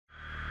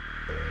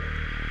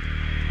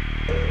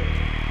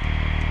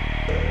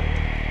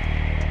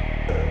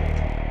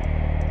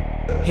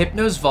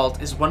Hypnos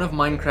Vault is one of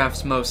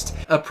Minecraft's most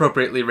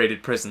appropriately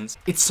rated prisons.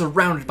 It's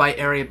surrounded by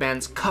area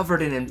bands,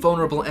 covered in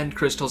invulnerable end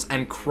crystals,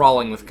 and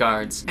crawling with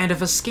guards. And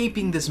if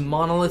escaping this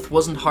monolith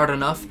wasn't hard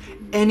enough,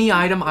 any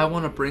item I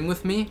want to bring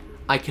with me,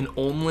 I can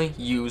only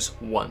use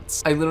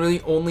once. I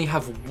literally only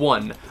have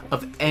one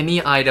of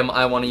any item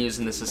I want to use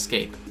in this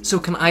escape. So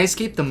can I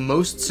escape the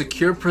most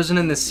secure prison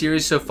in this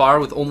series so far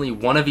with only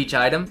one of each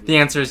item? The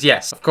answer is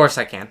yes, of course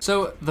I can.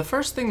 So the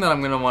first thing that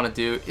I'm going to want to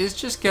do is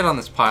just get on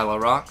this pile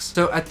of rocks.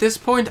 So at this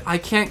point, I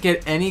can't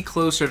get any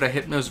closer to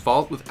Hypnos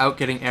Vault without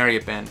getting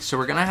area banned. So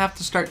we're going to have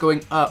to start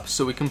going up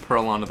so we can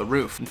pearl onto the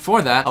roof. And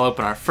for that, I'll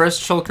open our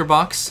first shulker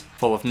box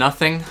full of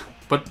nothing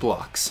but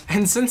blocks.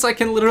 And since I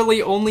can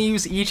literally only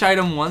use each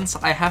item once,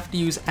 I have to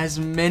use as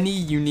many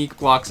unique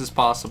blocks as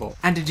possible.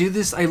 And to do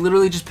this, I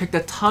literally just picked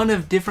a ton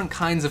of different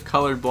kinds of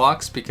colored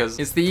blocks because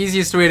it's the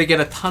easiest way to get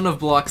a ton of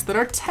blocks that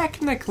are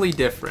technically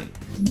different.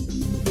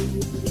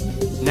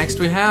 Next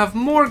we have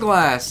more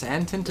glass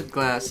and tinted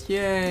glass,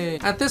 yay!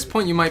 At this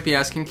point you might be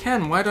asking,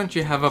 Ken, why don't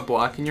you have a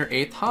block in your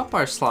 8th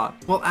hotbar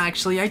slot? Well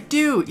actually I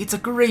do! It's a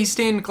gray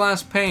stained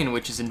glass pane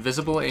which is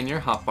invisible in your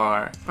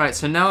hotbar. Alright,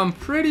 so now I'm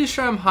pretty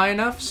sure I'm high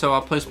enough, so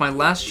I'll place my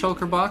last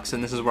shulker box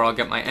and this is where I'll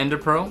get my ender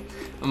pearl.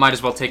 I might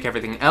as well take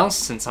everything else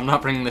since I'm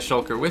not bringing the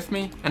shulker with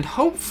me, and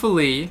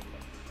hopefully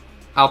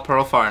I'll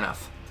pearl far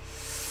enough.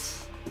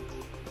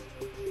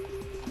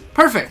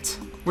 Perfect!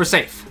 We're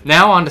safe.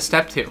 Now on to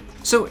step 2.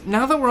 So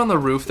now that we're on the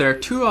roof, there are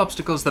 2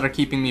 obstacles that are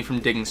keeping me from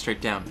digging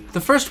straight down.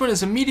 The first one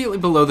is immediately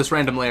below this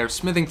random layer of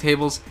smithing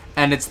tables,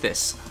 and it's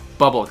this,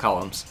 bubble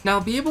columns. Now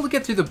I'll be able to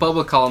get through the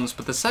bubble columns,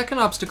 but the second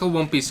obstacle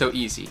won't be so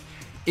easy.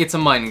 It's a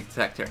mining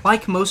detector.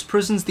 Like most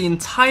prisons, the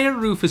entire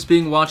roof is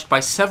being watched by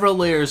several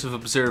layers of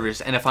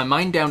observers, and if I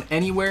mine down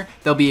anywhere,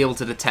 they'll be able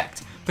to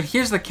detect. But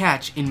here's the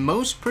catch, in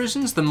most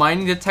prisons, the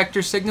mining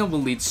detector signal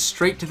will lead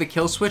straight to the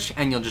kill switch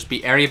and you'll just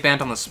be area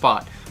banned on the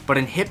spot. But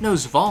in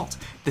Hypnos Vault,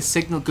 the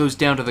signal goes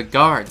down to the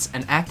guards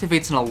and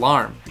activates an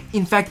alarm.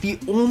 In fact, the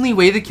only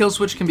way the kill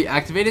switch can be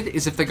activated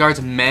is if the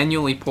guards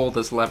manually pull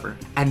this lever.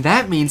 And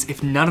that means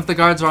if none of the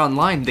guards are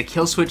online, the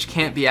kill switch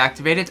can't be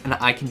activated and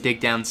I can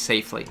dig down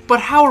safely. But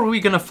how are we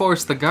gonna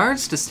force the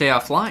guards to stay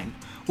offline?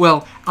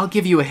 Well, I'll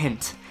give you a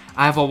hint.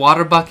 I have a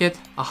water bucket,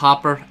 a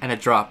hopper, and a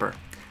dropper.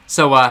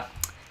 So,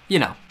 you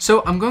know.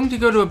 So I'm going to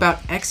go to about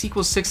x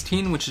equals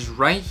 16, which is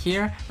right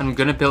here, and I'm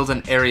gonna build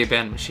an area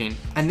band machine.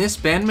 And this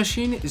band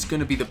machine is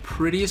gonna be the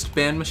prettiest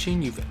band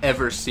machine you've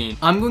ever seen.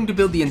 I'm going to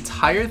build the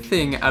entire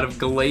thing out of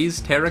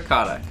glazed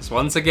terracotta, because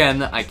once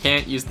again, I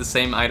can't use the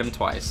same item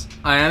twice.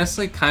 I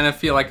honestly kind of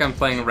feel like I'm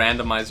playing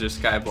randomizer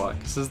skyblock.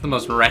 This is the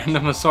most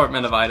random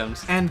assortment of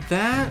items. And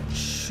that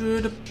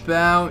should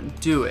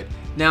about do it.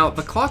 Now,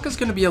 the clock is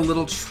going to be a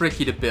little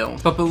tricky to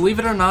build, but believe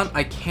it or not,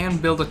 I can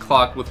build a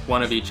clock with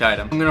one of each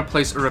item. I'm going to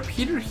place a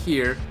repeater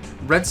here,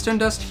 redstone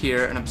dust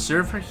here, an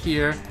observer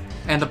here,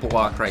 and a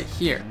block right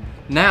here.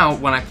 Now,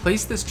 when I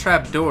place this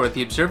trapdoor,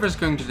 the observer is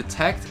going to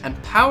detect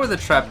and power the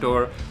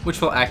trapdoor,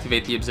 which will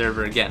activate the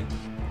observer again,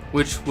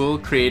 which will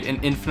create an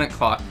infinite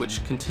clock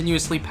which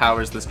continuously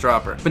powers this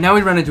dropper. But now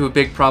we run into a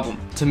big problem.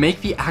 To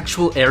make the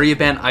actual area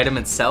band item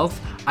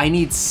itself, I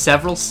need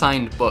several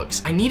signed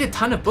books. I need a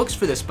ton of books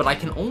for this, but I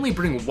can only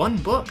bring one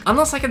book.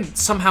 Unless I can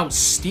somehow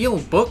steal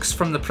books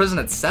from the prison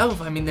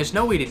itself, I mean, there's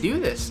no way to do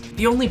this.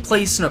 The only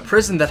place in a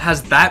prison that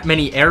has that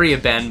many area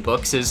band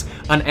books is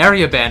an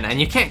area band, and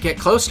you can't get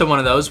close to one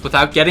of those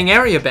without getting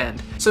area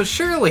banned. So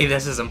surely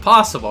this is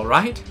impossible,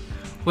 right?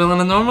 Well, in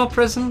a normal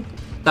prison,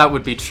 that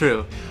would be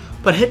true.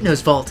 But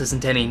Hypnos Vault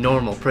isn't any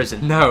normal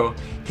prison. No,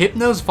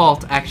 Hypnos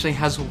Vault actually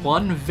has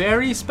one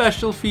very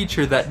special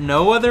feature that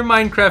no other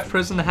Minecraft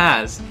prison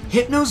has.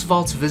 Hypnos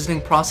Vault's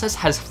visiting process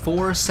has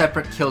 4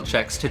 separate kill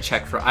checks to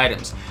check for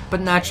items,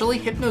 but naturally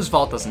Hypnos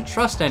Vault doesn't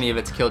trust any of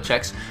its kill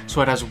checks,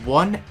 so it has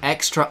one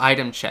extra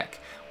item check,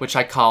 which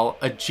I call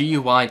a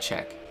GUI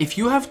check. If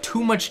you have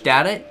too much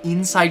data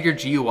inside your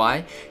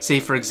GUI, say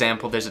for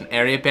example there's an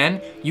area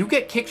ban, you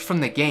get kicked from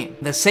the game.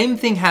 The same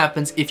thing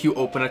happens if you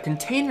open a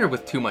container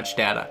with too much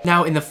data.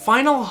 Now in the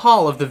final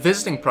hall of the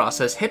visiting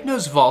process,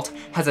 Hypnos Vault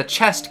has a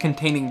chest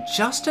containing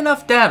just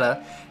enough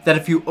data that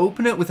if you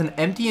open it with an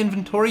empty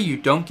inventory, you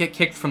don't get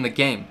kicked from the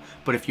game.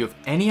 But if you have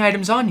any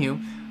items on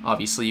you,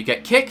 obviously you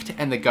get kicked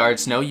and the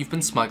guards know you've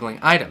been smuggling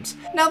items.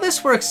 Now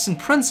this works in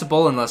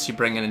principle unless you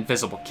bring an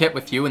invisible kit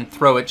with you and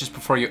throw it just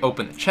before you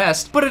open the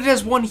chest, but it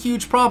has one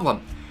huge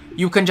problem.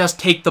 You can just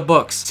take the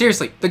books.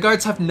 Seriously, the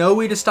guards have no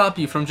way to stop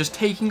you from just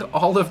taking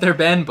all of their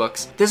banned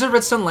books. There's a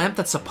redstone lamp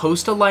that's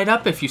supposed to light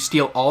up if you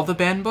steal all the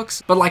banned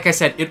books, but like I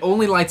said, it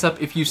only lights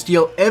up if you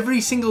steal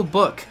every single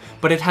book.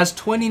 But it has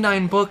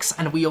 29 books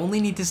and we only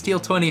need to steal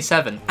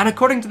 27. And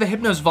according to the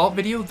Hypnos Vault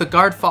video, the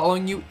guard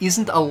following you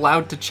isn't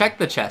allowed to check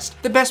the chest.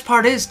 The best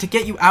part is, to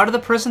get you out of the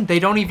prison, they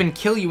don't even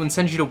kill you and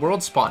send you to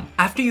world spawn.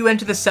 After you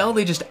enter the cell,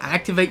 they just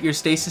activate your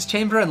stasis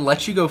chamber and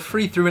let you go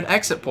free through an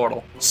exit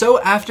portal. So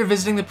after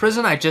visiting the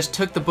prison, I just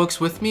took the books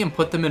with me and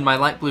put them in my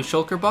light blue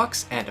shulker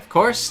box, and of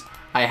course,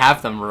 I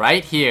have them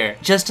right here.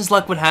 Just as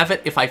luck would have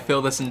it, if I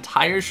fill this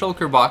entire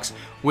shulker box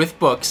with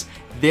books,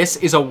 this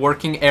is a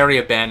working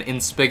area ban in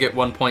Spigot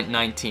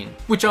 1.19,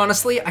 which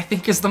honestly I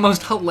think is the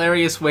most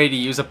hilarious way to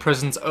use a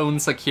prison's own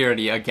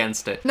security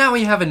against it. Now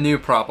we have a new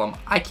problem.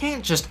 I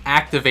can't just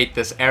activate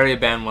this area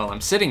ban while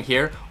I'm sitting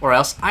here, or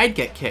else I'd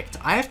get kicked.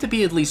 I have to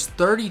be at least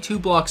 32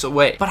 blocks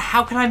away. But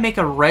how can I make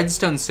a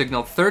redstone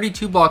signal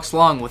 32 blocks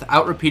long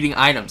without repeating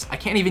items? I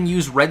can't even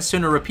use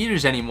redstone or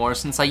repeaters anymore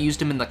since I used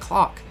them in the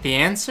clock. The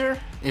answer,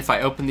 if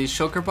I open these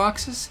shulker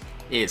boxes,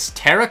 is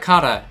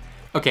terracotta.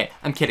 Okay,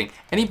 I'm kidding.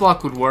 Any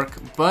block would work,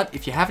 but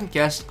if you haven't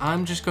guessed,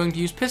 I'm just going to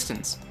use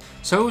pistons.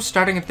 So,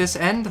 starting at this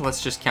end,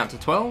 let's just count to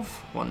 12.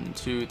 1,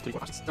 2, 3, 4,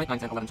 5, 6, 7, 8, 9,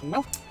 10, 11,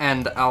 12.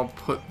 And I'll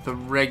put the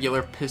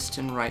regular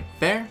piston right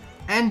there.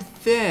 And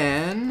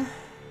then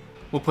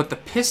we'll put the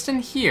piston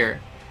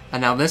here. And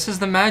now this is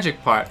the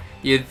magic part.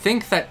 You'd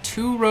think that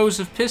 2 rows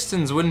of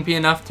pistons wouldn't be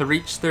enough to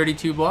reach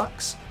 32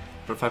 blocks.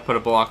 But if I put a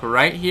block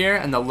right here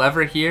and the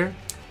lever here,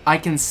 I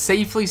can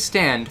safely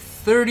stand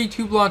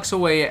 32 blocks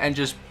away and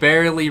just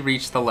barely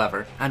reach the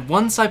lever. And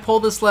once I pull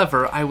this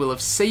lever, I will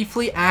have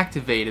safely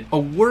activated a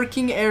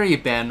working area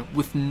ban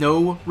with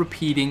no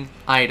repeating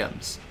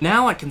items.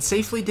 Now I can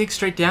safely dig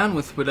straight down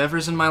with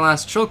whatever's in my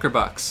last shulker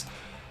box.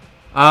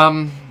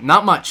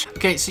 Not much.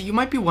 Okay, so you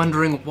might be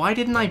wondering, why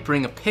didn't I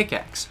bring a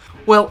pickaxe?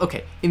 Well,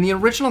 okay, in the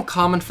original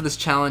comment for this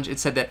challenge, it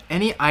said that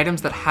any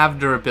items that have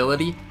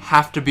durability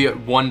have to be at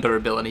 1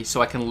 durability,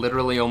 so I can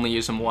literally only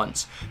use them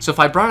once. So if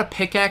I brought a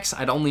pickaxe,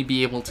 I'd only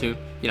be able to,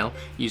 you know,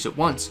 use it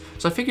once.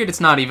 So I figured it's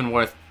not even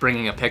worth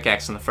bringing a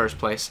pickaxe in the first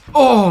place.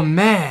 Oh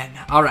man!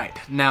 Alright,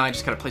 now I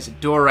just gotta place a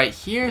door right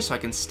here so I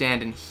can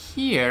stand in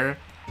here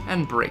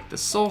and break the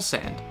soul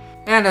sand.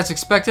 And as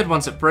expected,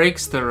 once it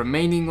breaks, the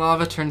remaining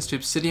lava turns to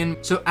obsidian.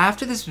 So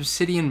after this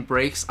obsidian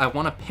breaks, I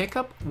want to pick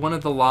up one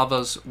of the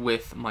lavas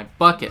with my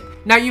bucket.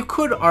 Now you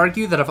could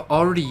argue that I've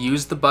already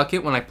used the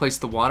bucket when I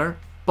placed the water,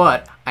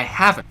 but I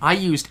haven't. I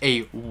used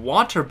a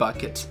water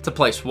bucket to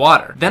place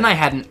water. Then I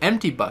had an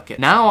empty bucket.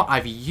 Now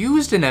I've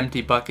used an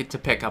empty bucket to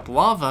pick up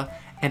lava,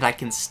 and I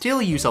can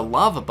still use a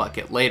lava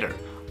bucket later.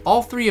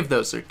 All 3 of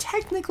those are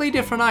technically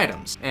different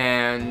items.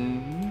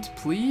 And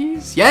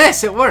please?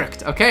 Yes, it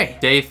worked. Okay.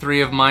 Day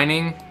 3 of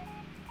mining.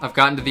 I've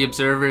gotten to the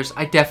observers.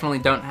 I definitely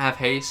don't have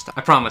haste.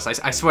 I promise.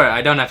 I swear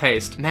I don't have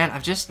haste. Man,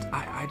 I've just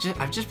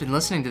been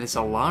listening to this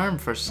alarm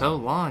for so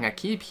long. I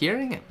keep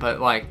hearing it,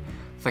 but like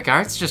the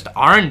guards just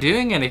aren't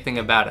doing anything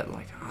about it.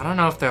 Like, I don't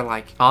know if they're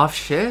like off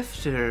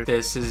shift or...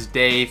 This is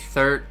day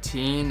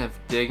 13 of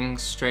digging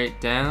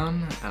straight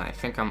down, and I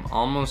think I'm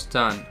almost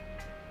done.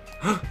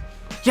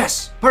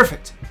 Yes,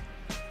 perfect.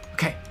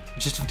 Okay, I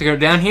just have to go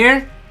down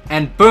here,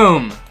 and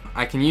boom.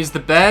 I can use the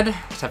bed,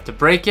 just have to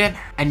break it,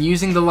 and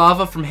using the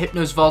lava from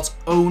Hypnos Vault's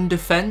own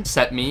defense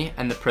set me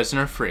and the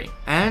prisoner free.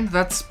 And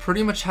that's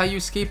pretty much how you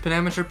escape an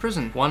amateur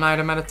prison, 1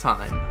 item at a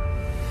time.